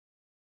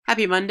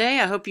Happy Monday.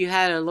 I hope you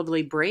had a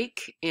lovely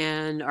break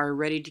and are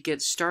ready to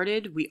get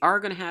started. We are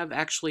going to have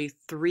actually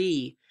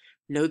 3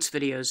 notes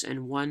videos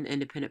and 1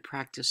 independent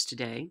practice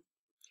today.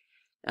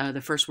 The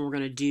first one we're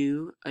going to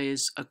do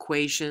is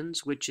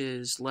equations, which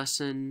is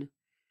lesson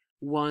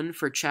 1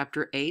 for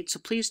chapter 8. So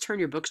please turn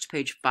your books to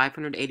page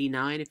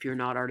 589 if you're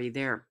not already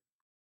there.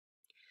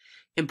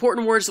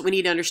 Important words that we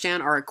need to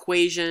understand are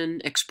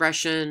equation,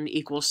 expression,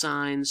 equal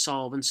sign,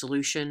 solve, and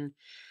solution.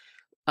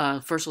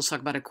 First, let's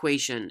talk about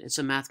equation. It's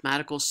a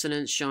mathematical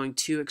sentence showing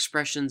 2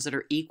 expressions that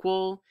are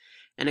equal.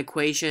 An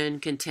equation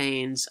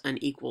contains an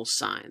equal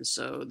sign,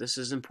 so this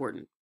is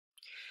important.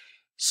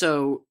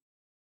 So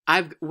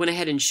I went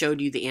ahead and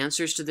showed you the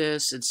answers to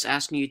this. It's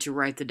asking you to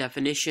write the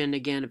definition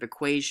again of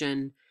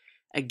equation.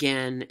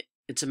 Again,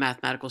 it's a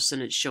mathematical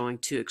sentence showing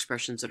 2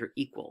 expressions that are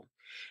equal.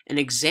 An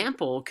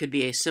example could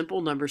be a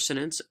simple number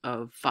sentence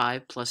of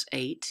 5 plus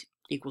 8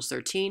 equals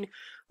 13,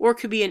 or it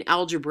could be an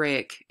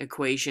algebraic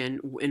equation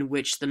in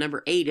which the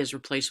number 8 is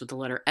replaced with the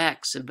letter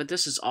x. But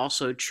this is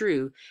also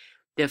true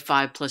that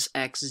 5 plus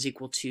x is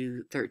equal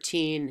to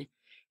 13.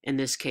 In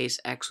this case,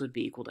 x would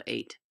be equal to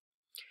 8.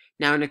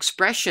 Now, an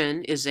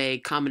expression is a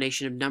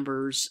combination of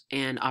numbers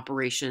and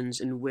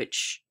operations in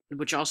which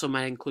also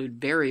might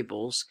include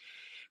variables,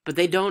 but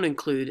they don't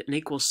include an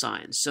equal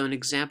sign. So an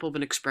example of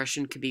an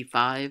expression could be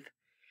 5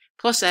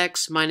 plus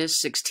x minus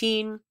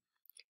 16,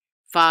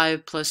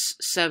 5 plus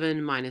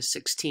 7 minus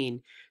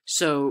 16.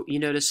 So you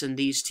notice in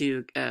these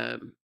 2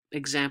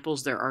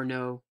 examples there are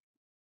no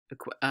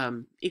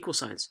equal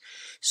signs.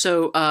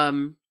 So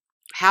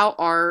how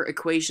are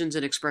equations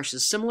and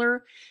expressions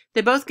similar?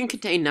 They both can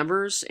contain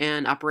numbers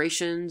and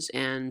operations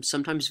and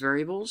sometimes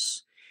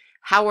variables.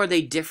 How are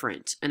they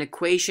different? An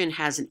equation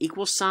has an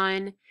equal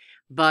sign,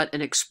 but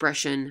an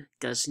expression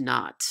does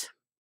not.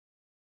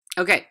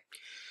 Okay,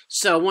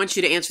 so I want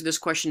you to answer this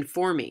question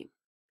for me.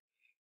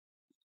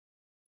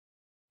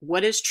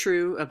 What is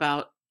true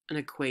about an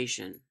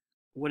equation?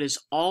 What is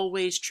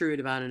always true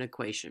about an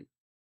equation?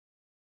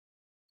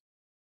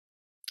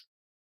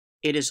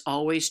 It is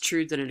always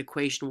true that an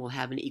equation will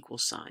have an equal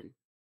sign.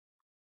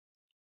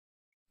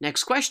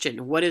 Next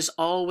question. What is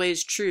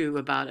always true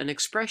about an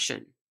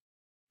expression?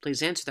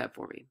 Please answer that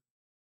for me.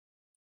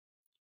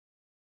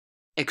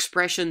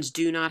 Expressions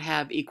do not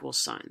have equal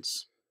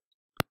signs.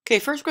 Okay,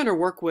 first we're going to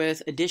work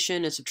with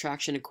addition and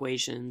subtraction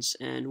equations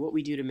and what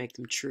we do to make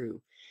them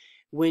true.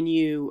 When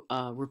you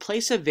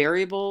replace a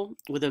variable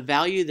with a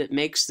value that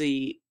makes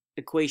the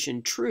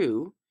equation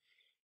true,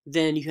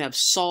 then you have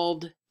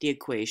solved the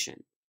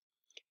equation.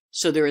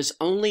 So there is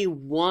only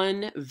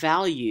one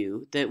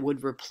value that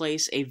would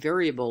replace a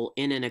variable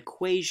in an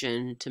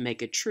equation to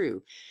make it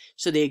true.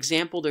 So the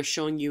example they're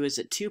showing you is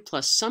that 2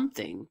 plus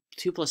something,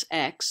 2 plus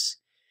x,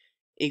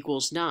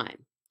 equals 9.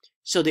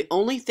 So the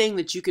only thing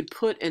that you could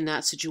put in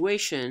that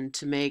situation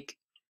to make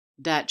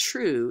that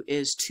true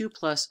is 2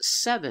 plus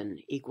 7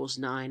 equals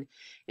 9.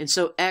 And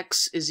so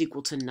x is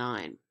equal to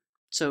 9.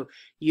 So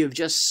you've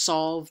just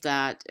solved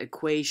that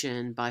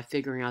equation by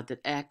figuring out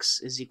that x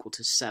is equal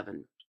to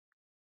 7.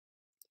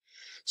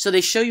 So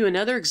they show you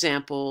another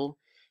example.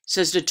 It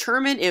says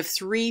determine if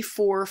 3,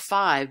 4,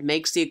 5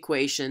 makes the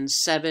equation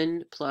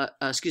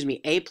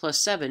a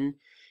plus 7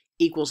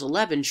 equals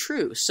 11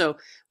 true. So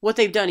what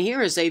they've done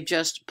here is they've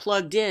just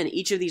plugged in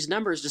each of these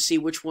numbers to see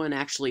which one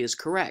actually is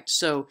correct.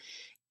 So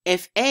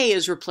if a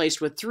is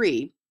replaced with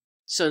 3,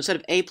 so instead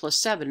of a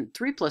plus 7,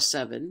 3 plus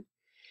 7,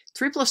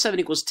 3 plus 7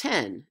 equals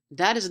 10.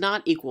 That is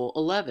not equal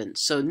 11.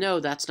 So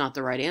no, that's not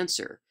the right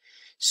answer.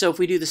 So if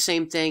we do the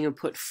same thing and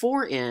put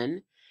 4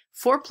 in,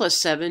 4 plus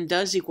 7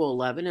 does equal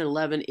 11, and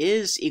 11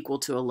 is equal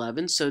to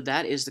 11, so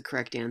that is the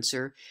correct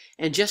answer.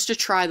 And just to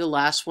try the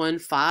last one,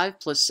 5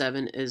 plus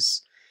 7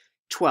 is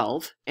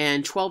 12,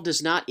 and 12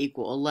 does not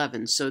equal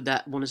 11, so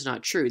that one is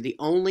not true. The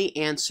only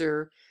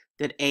answer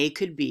that A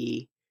could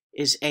be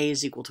is A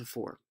is equal to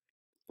 4.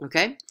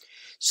 Okay?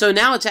 So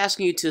now it's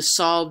asking you to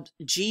solve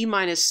g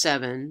minus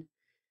 7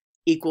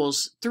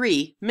 equals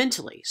 3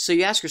 mentally. So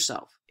you ask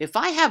yourself, if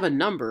I have a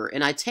number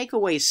and I take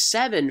away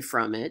 7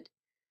 from it,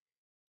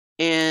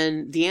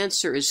 and the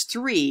answer is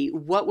 3,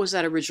 what was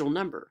that original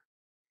number?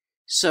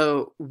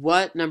 So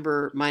what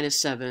number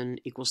minus 7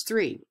 equals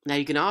 3? Now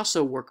you can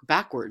also work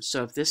backwards.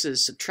 So if this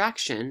is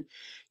subtraction,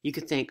 you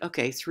could think,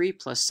 okay, 3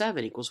 plus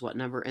 7 equals what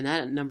number? And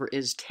that number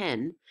is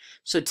 10.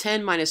 So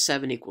 10 minus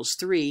 7 equals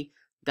 3.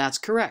 That's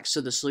correct.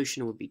 So the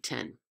solution would be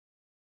 10.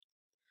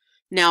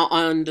 Now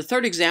on the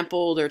third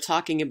example, they're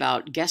talking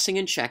about guessing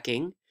and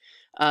checking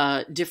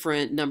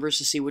different numbers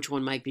to see which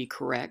one might be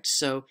correct.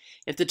 So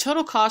if the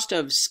total cost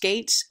of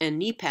skates and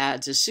knee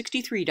pads is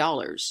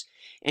 $63,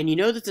 and you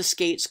know that the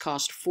skates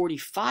cost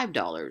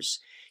 $45,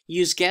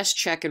 use guess,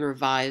 check, and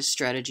revise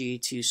strategy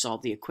to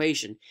solve the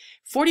equation.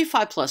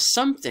 45 plus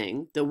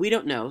something that we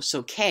don't know,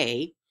 so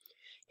k,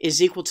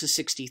 is equal to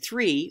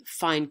 63.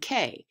 Find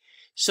k.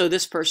 So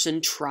this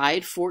person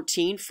tried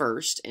 14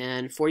 first,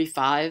 and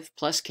 45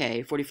 plus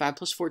k, 45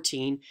 plus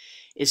 14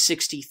 is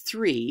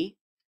 $63.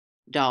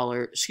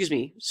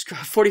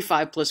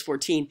 45 plus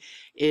 14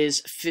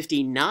 is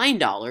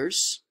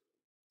 $59.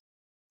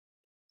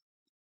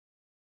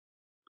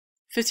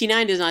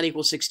 59 does not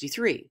equal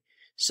 63.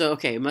 So,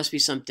 okay, it must be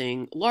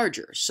something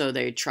larger. So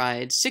they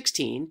tried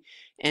 16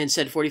 and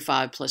said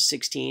 45 plus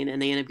 16, and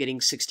they end up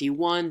getting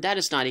 61. That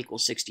does not equal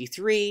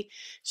 63.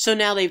 So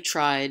now they've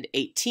tried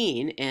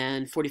 18,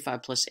 and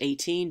 45 plus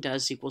 18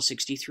 does equal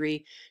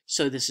 63.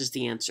 So this is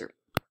the answer.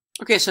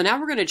 Okay, so now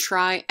we're going to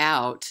try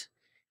out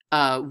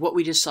what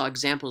we just saw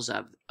examples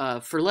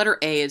of. For letter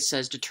A, it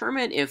says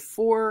determine if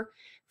 4,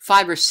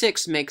 5, or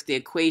 6 makes the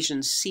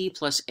equation C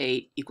plus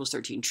 8 equals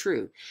 13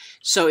 true.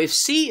 So if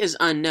C is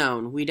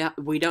unknown, we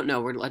don't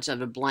know. Let's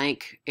have a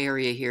blank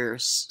area here.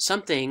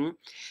 Something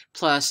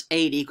plus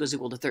 8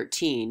 equal to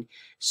 13.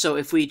 So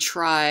if we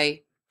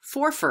try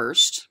 4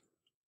 first,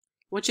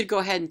 I want you to go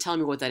ahead and tell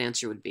me what that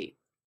answer would be.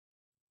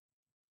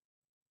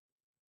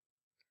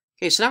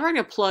 Okay, so now we're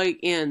going to plug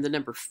in the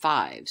number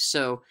 5.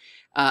 So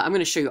I'm going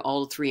to show you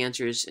all the 3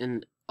 answers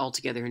all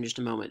together in just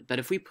a moment. But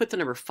if we put the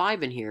number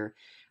 5 in here,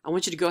 I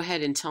want you to go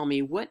ahead and tell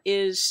me what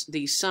is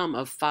the sum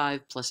of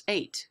 5 plus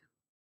 8.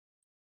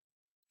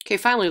 Okay,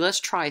 finally, let's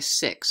try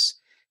 6.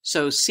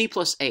 So C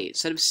plus 8.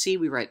 Instead of C,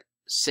 we write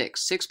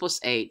 6. 6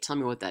 plus 8. Tell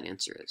me what that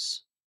answer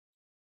is.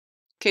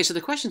 Okay, so the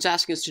question's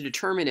asking us to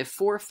determine if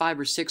 4, 5,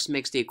 or 6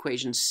 makes the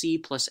equation C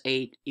plus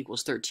 8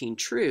 equals 13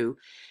 true.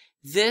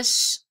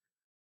 This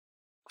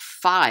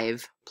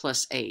 5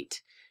 plus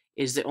 8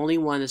 is the only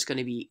one that's going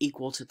to be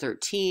equal to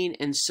 13,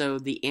 and so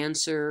the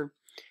answer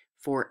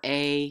for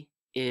A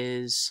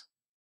is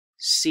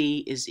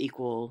C is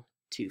equal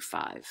to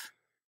 5.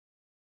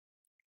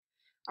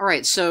 All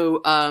right,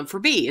 so for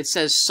B, it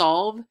says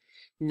solve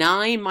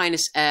 9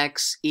 minus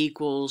x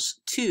equals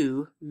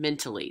 2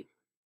 mentally.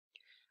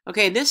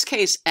 Okay, in this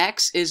case,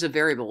 x is a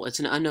variable. It's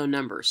an unknown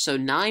number. So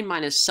 9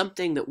 minus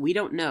something that we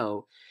don't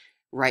know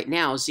right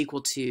now is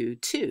equal to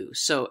 2.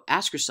 So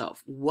ask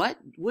yourself, what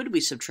would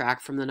we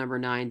subtract from the number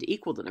 9 to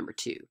equal the number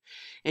 2?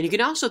 And you can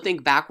also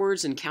think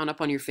backwards and count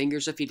up on your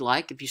fingers if you'd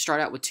like. If you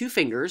start out with 2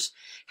 fingers,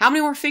 how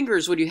many more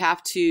fingers would you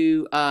have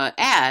to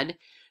add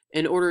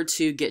in order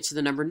to get to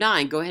the number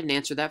 9? Go ahead and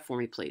answer that for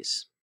me,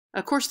 please.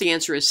 Of course, the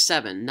answer is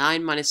 7.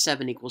 9 minus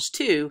 7 equals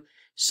 2,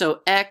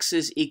 so x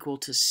is equal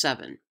to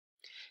 7.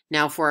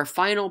 Now for our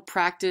final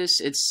practice,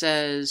 it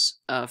says,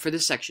 for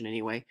this section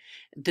anyway,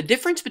 the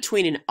difference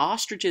between an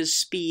ostrich's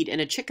speed and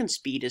a chicken's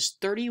speed is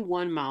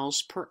 31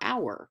 miles per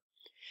hour.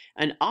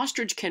 An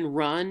ostrich can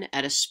run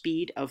at a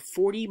speed of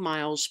 40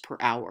 miles per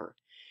hour.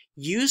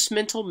 Use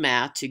mental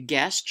math to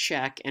guess,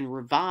 check, and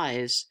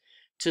revise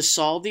to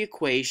solve the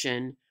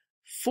equation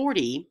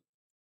 40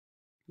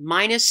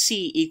 minus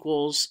C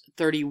equals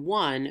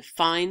 31.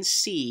 Find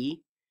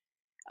C,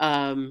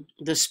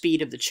 the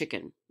speed of the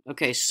chicken.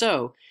 Okay,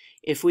 so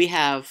if we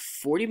have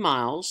 40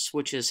 miles,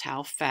 which is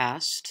how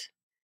fast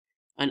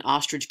an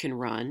ostrich can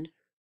run,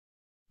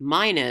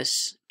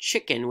 minus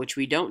chicken, which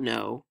we don't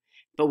know,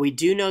 but we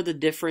do know the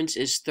difference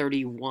is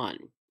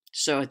 31.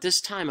 So at this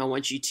time, I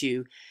want you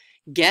to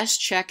guess,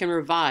 check, and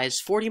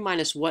revise 40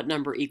 minus what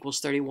number equals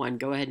 31.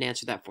 Go ahead and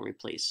answer that for me,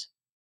 please.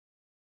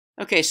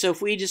 Okay, so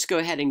if we just go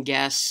ahead and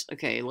guess,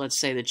 okay, let's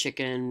say the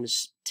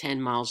chicken's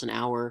 10 miles an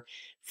hour.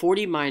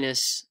 40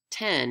 minus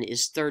 10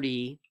 is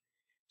 30,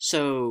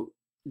 so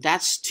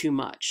that's too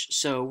much.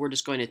 So we're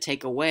just going to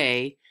take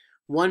away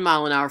 1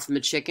 mile an hour from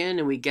the chicken,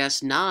 and we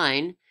guess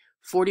 9.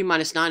 40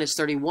 minus 9 is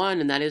 31,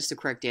 and that is the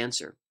correct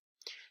answer.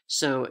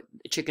 So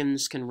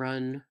chickens can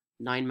run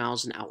 9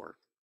 miles an hour.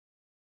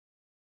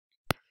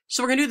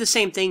 So we're going to do the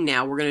same thing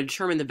now. We're going to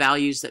determine the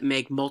values that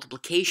make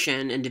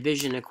multiplication and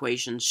division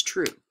equations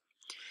true.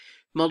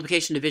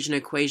 Multiplication and division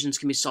equations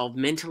can be solved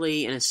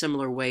mentally in a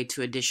similar way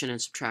to addition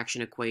and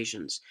subtraction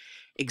equations.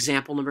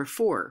 Example number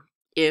 4.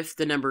 If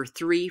the number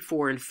 3,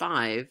 4, and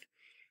 5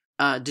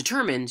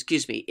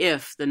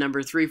 if the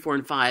number 3, 4,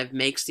 and 5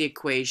 makes the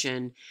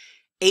equation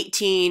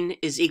 18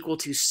 is equal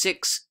to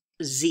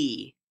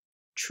 6z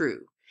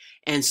true.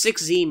 And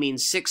 6z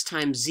means 6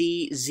 times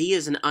z. Z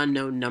is an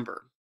unknown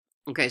number.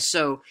 Okay,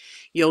 so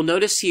you'll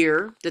notice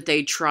here that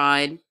they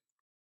tried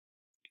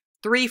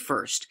 3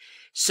 first.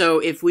 So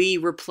if we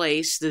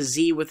replace the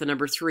z with the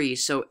number 3,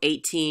 so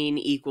 18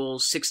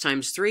 equals 6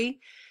 times 3.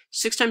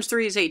 6 times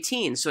 3 is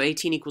 18, so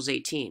 18 equals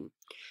 18.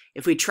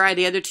 If we try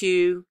the other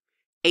two,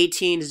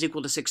 18 is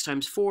equal to 6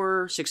 times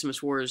 4. 6 times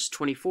 4 is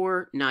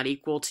 24, not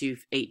equal to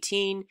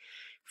 18.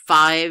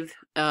 5,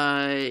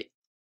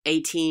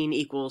 18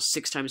 equals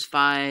 6 times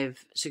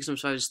 5. 6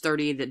 times 5 is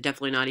 30. That's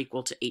definitely not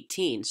equal to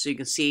 18. So you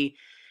can see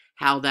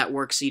how that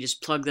works. So you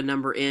just plug the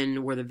number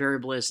in where the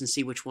variable is and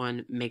see which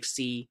one makes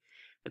the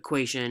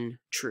equation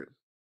true.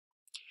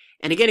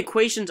 And again,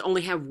 equations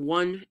only have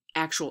one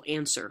actual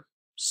answer.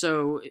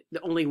 So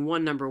only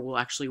one number will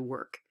actually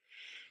work.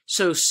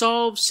 So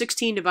solve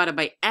 16 divided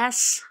by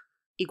s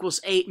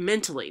equals 8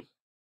 mentally.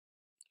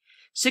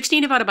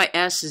 16 divided by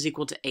s is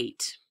equal to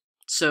 8.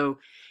 So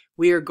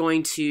we are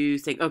going to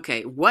think,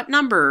 okay, what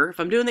number, if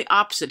I'm doing the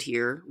opposite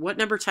here, what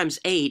number times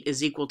 8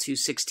 is equal to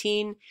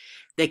 16?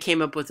 They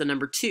came up with the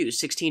number 2.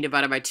 16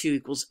 divided by 2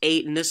 equals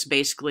 8, and this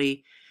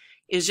basically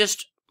is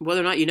just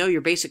whether or not you know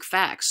your basic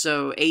facts.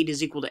 So 8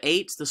 is equal to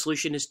 8, the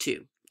solution is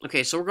 2.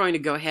 Okay, so we're going to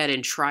go ahead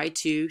and try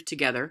 2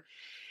 together.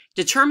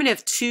 Determine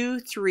if 2,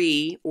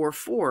 3, or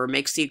 4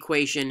 makes the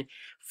equation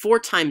 4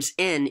 times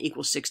n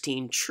equals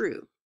 16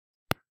 true.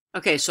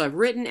 Okay, so I've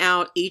written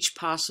out each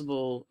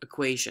possible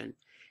equation.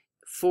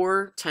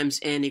 4 times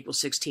n equals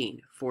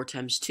 16. 4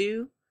 times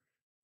 2,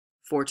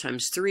 4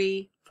 times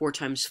 3, 4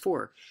 times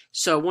 4.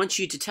 So I want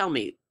you to tell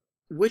me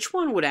which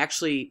one would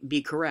actually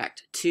be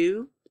correct,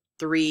 2,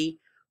 3,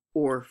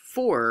 or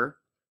 4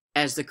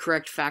 as the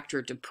correct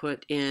factor to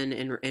put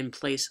in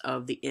place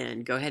of the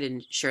n. Go ahead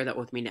and share that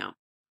with me now.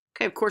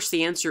 Okay, of course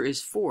the answer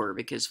is 4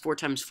 because 4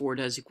 times 4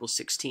 does equal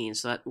 16,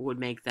 so that would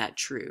make that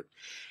true.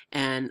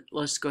 And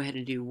let's go ahead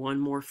and do one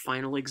more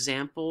final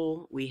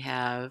example. We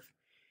have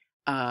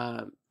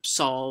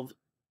solve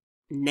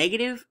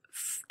negative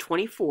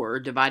 24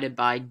 divided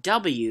by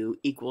w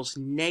equals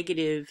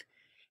negative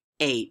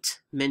 8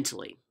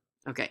 mentally.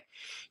 Okay,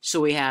 so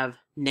we have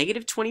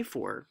negative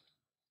 24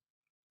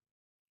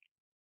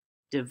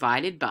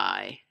 divided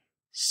by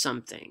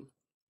something,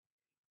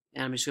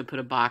 and I'm just going to put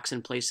a box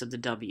in place of the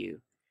w,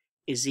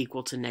 is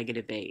equal to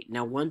negative 8.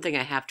 Now, one thing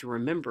I have to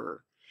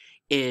remember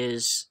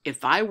is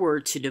if I were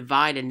to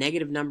divide a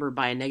negative number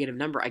by a negative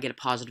number, I get a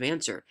positive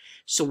answer.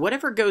 So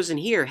whatever goes in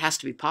here has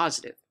to be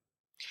positive.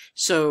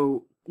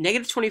 So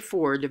negative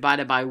 24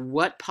 divided by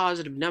what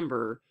positive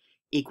number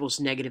equals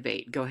negative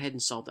 8? Go ahead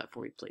and solve that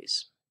for me,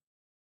 please.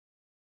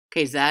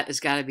 Okay, that has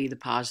got to be the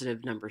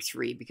positive number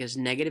 3 because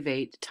negative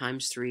 8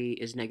 times 3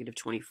 is negative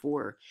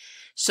 24.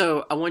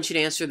 So I want you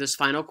to answer this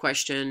final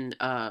question.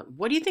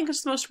 What do you think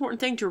is the most important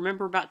thing to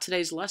remember about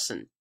today's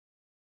lesson?